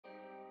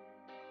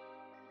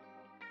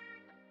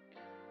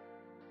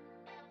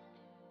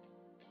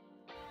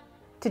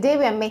Today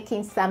we are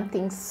making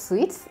something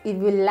sweet. If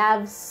you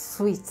love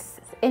sweets,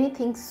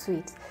 anything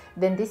sweet,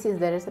 then this is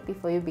the recipe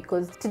for you,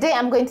 because today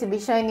I'm going to be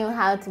showing you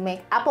how to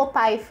make apple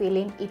pie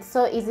filling. It's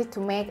so easy to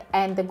make,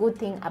 and the good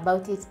thing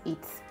about it,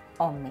 it's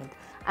homemade.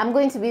 I'm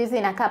going to be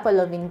using a couple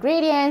of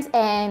ingredients,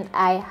 and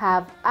I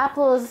have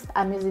apples.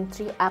 I'm using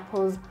 3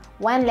 apples,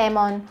 1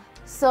 lemon,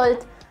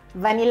 salt,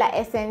 vanilla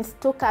essence,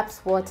 2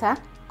 cups water,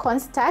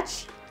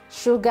 cornstarch,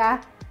 sugar,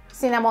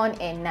 cinnamon,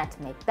 and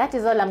nutmeg. That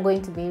is all I'm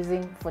going to be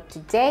using for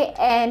today,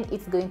 and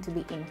it's going to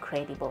be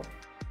incredible.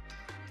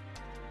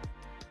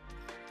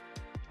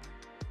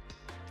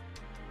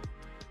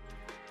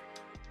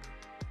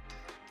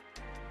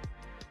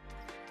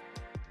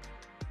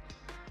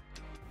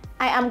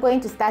 I am going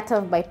to start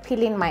off by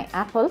peeling my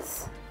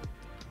apples.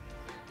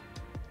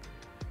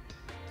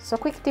 So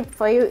quick tip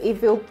for you,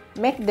 if you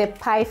make the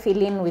pie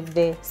filling with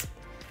the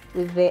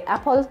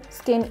apple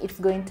skin, it's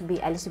going to be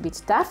a little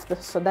bit tough,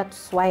 so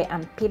that's why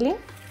I'm peeling.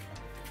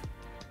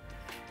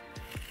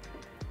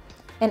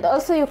 And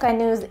also you can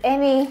use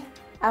any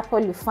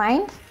apple you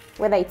find,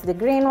 whether it's the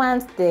green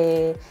ones,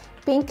 the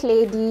pink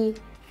lady,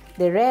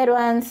 the red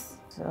ones.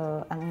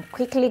 So I'm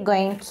quickly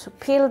going to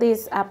peel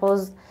these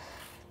apples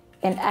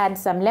and add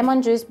some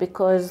lemon juice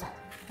because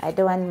I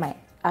don't want my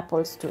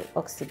apples to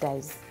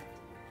oxidize.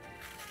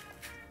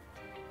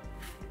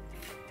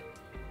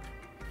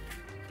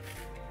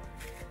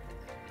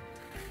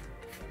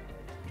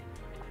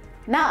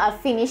 Now I've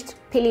finished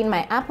peeling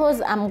my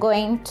apples, I'm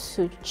going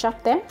to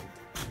chop them.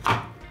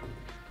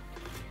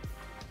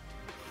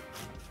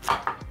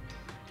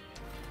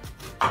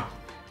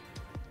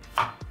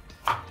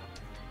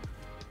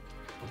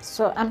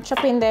 So I'm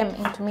chopping them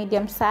into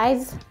medium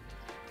size.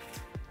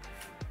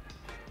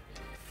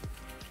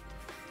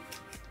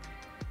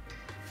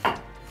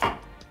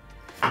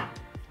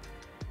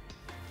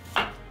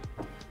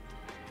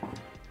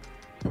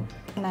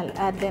 And I'll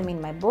add them in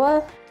my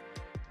bowl.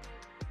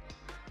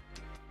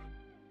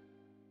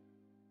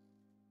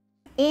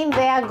 In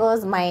there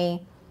goes my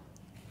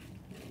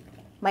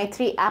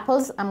 3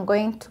 apples. I'm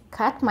going to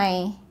cut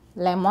my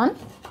lemon.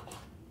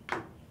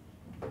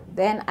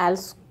 Then I'll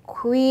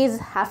squeeze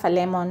half a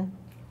lemon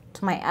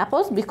to my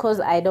apples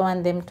because I don't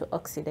want them to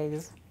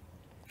oxidize.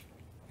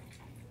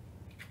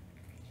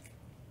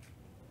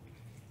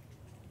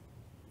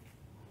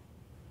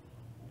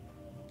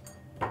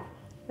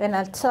 Then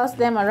I'll toss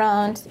them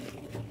around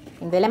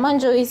in the lemon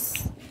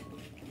juice.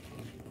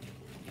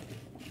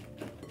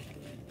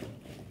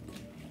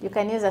 You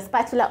can use a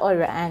spatula or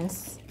your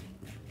hands.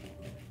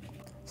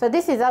 So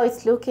this is how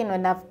it's looking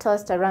when I've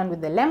tossed around with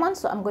the lemon.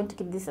 So I'm going to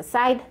keep this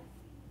aside.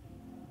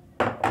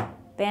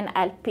 Then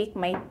I'll pick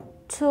my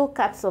 2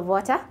 cups of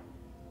water.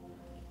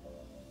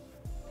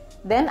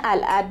 Then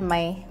I'll add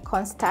my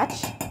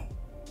cornstarch.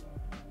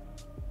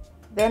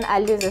 Then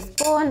I'll use a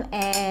spoon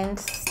and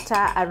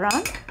stir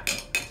around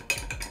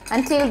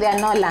until there are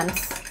no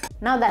lumps.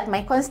 Now that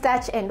my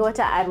cornstarch and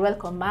water are well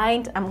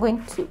combined, I'm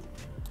going to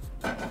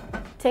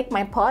take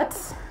my pot,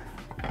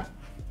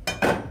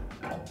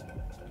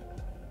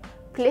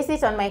 place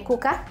it on my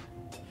cooker.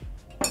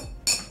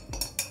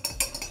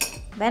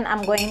 Then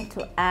I'm going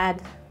to add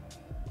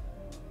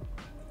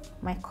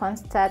my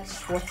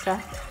cornstarch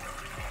water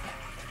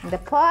in the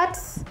pot.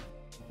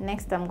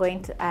 Next I'm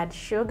going to add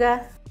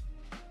sugar,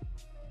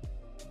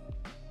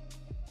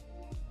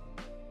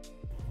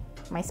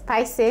 my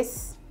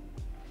spices,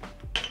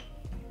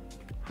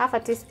 half a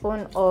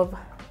teaspoon of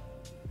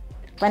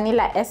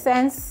vanilla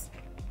essence,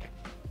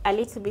 a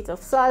little bit of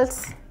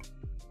salt.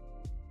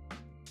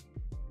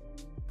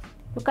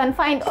 You can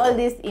find all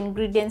these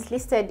ingredients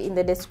listed in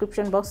the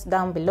description box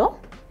down below.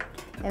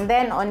 And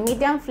then on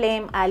medium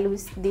flame, I'll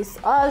whisk this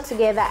all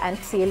together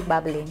until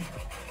bubbling.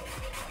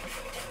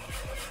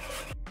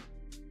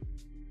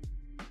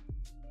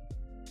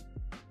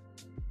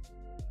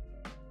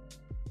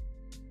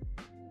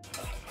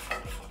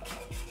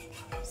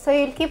 So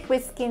you'll keep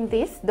whisking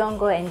this, don't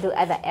go and do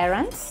other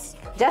errands.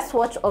 Just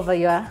watch over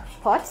your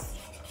pots.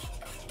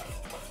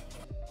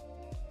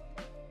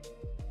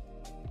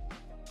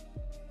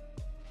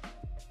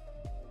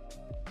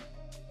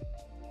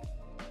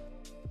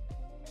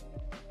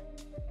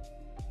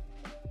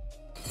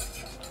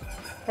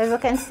 As you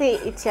can see,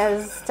 it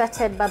has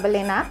started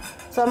bubbling up.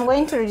 So I'm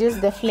going to reduce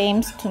the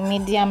flames to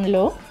medium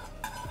low.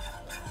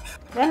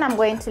 Then I'm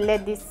going to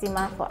let this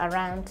simmer for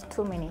around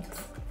 2 minutes.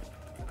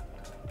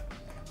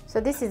 So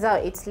this is how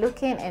it's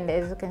looking, and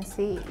as you can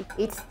see,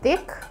 it's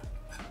thick.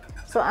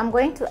 So I'm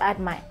going to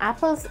add my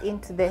apples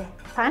into the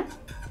pan.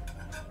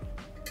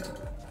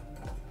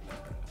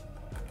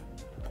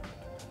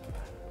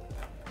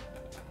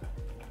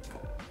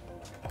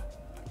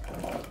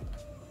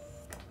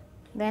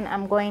 Then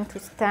I'm going to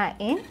stir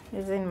in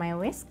using my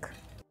whisk.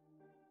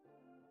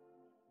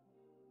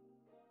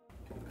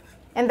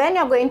 And then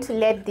you're going to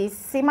let this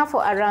simmer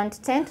for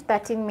around 10 to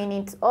 13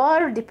 minutes,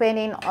 or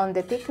depending on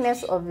the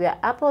thickness of your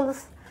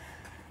apples,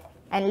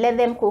 and let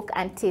them cook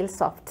until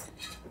soft.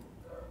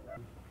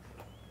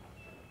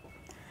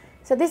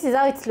 So this is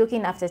how it's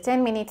looking after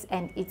 10 minutes,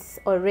 and it's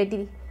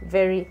already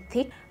very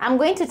thick. I'm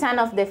going to turn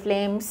off the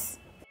flames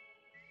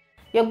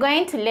You're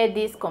going to let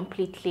this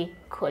completely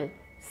cool.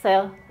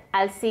 So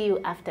I'll see you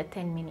after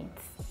 10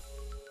 minutes.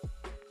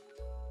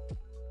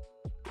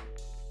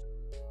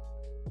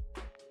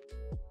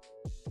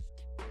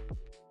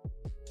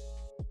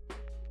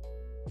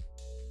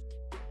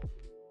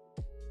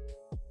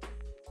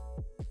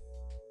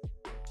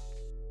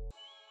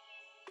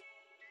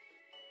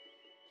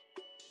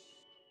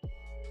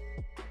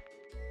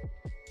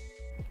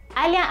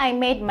 Earlier I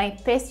made my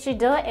pastry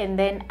dough and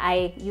then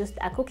I used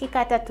a cookie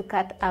cutter to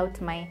cut out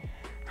my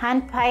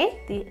hand pie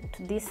to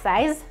this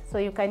size. So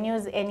you can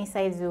use any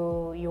size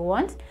you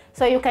want.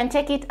 So you can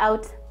check it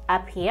out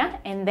up here,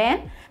 and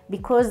then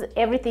because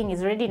everything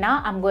is ready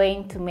now, I'm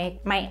going to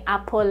make my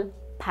apple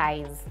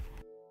pies.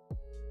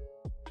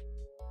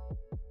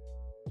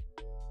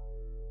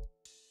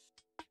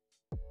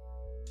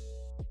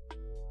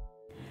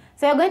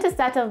 So you're going to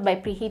start off by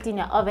preheating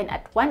your oven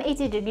at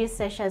 180 degrees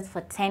Celsius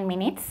for 10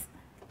 minutes.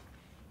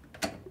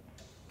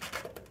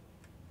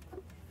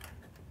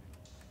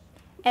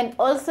 And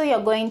also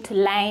you're going to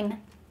line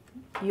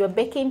your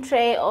baking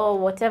tray or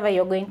whatever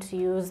you're going to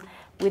use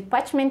with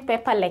parchment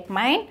paper like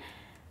mine.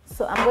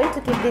 So I'm going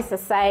to keep this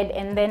aside,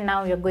 and then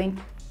now we're going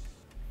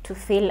to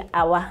fill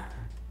our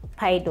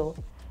pie dough.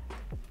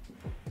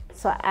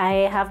 So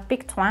I have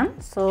picked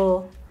one,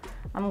 so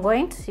I'm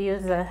going to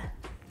use a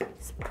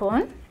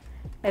spoon.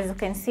 As you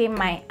can see,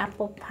 my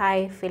apple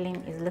pie filling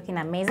is looking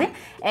amazing,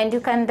 and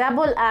you can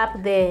double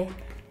up the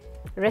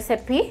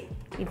recipe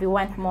if you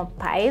want more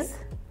pies.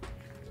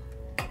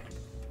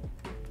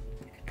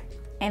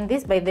 And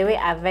these, by the way,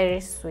 are very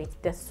sweet.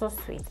 They're so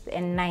sweet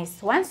and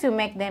nice. Once you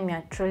make them,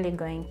 you're truly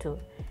going to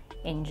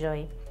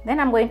enjoy. Then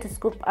I'm going to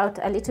scoop out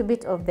a little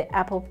bit of the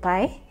apple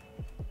pie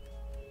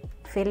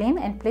filling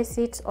and place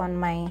it on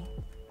my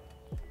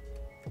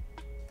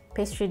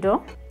pastry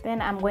dough.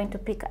 Then I'm going to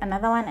pick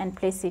another one and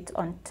place it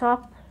on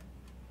top,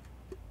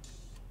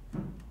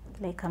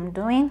 like I'm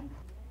doing.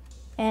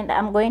 And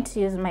I'm going to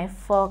use my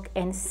fork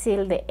and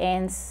seal the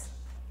ends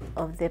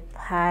of the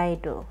pie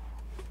dough.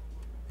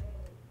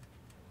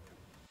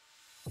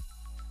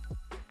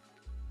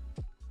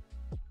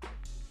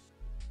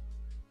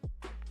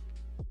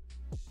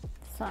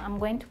 So I'm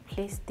going to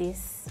place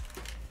this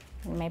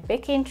in my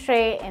baking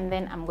tray, and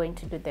then I'm going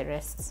to do the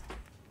rest.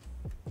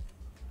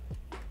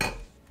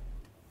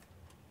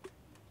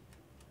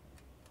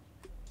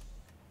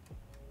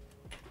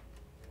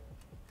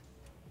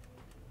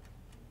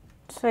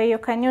 So you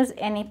can use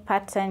any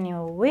pattern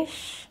you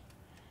wish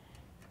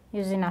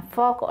using a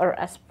fork or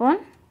a spoon.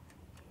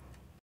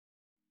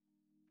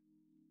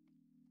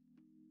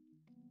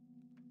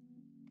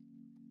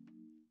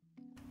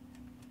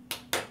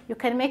 You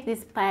can make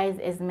these pies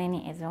as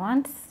many as you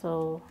want.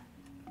 So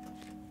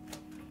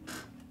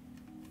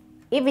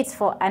if it's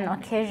for an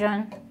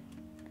occasion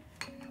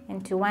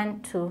and you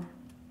want to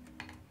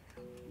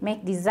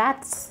make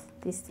desserts,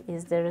 this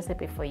is the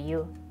recipe for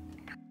you.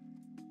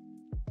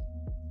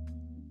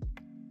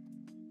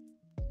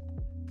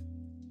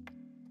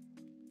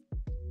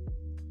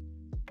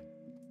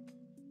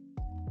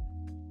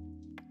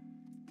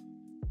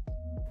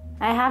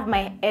 I have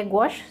my egg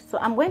wash, so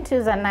I'm going to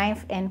use a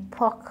knife and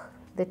poke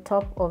the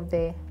top of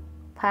the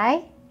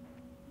pie.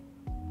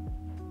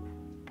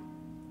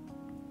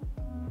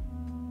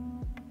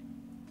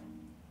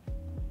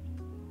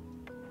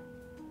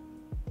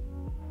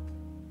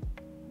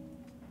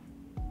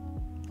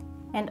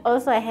 And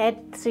also I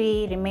had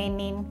 3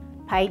 remaining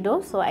pie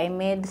dough, so I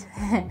made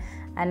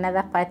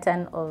another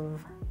pattern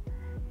of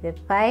the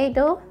pie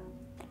dough.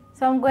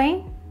 So I'm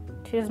going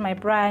to use my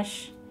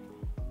brush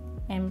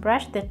and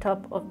brush the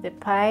top of the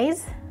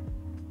pies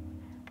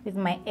with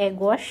my egg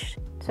wash.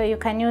 So you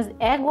can use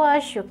egg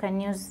wash, you can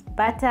use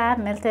butter,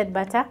 melted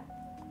butter.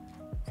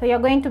 So you're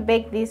going to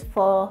bake this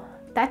for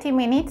 30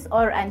 minutes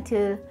or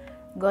until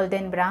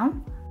golden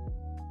brown.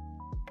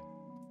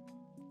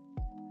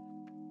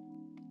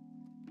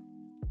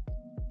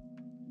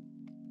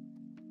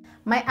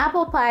 My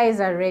apple pies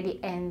are ready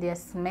and they're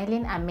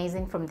smelling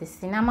amazing from the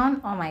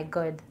cinnamon. Oh my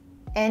god.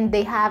 And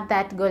they have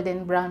that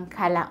golden brown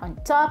color on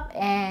top,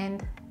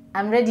 and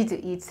I'm ready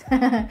to eat.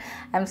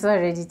 I'm so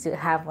ready to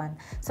have one.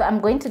 So I'm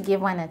going to give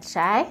one a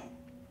try.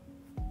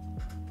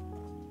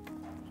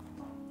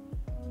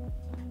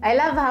 I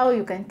love how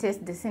you can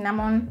taste the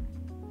cinnamon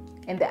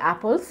and the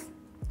apples.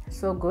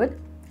 So good.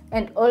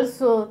 And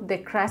also the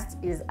crust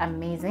is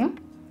amazing.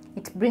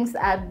 It brings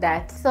out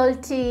that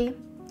salty,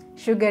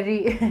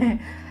 sugary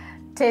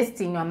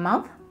taste in your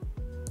mouth.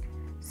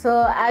 So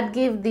I'd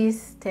give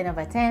this 10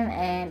 over 10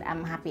 and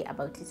I'm happy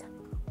about it.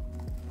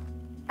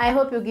 I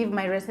hope you give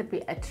my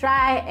recipe a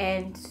try,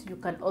 and you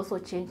can also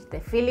change the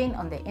filling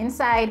on the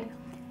inside,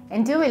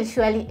 and you will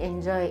surely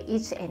enjoy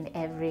each and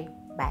every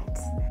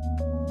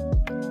bite.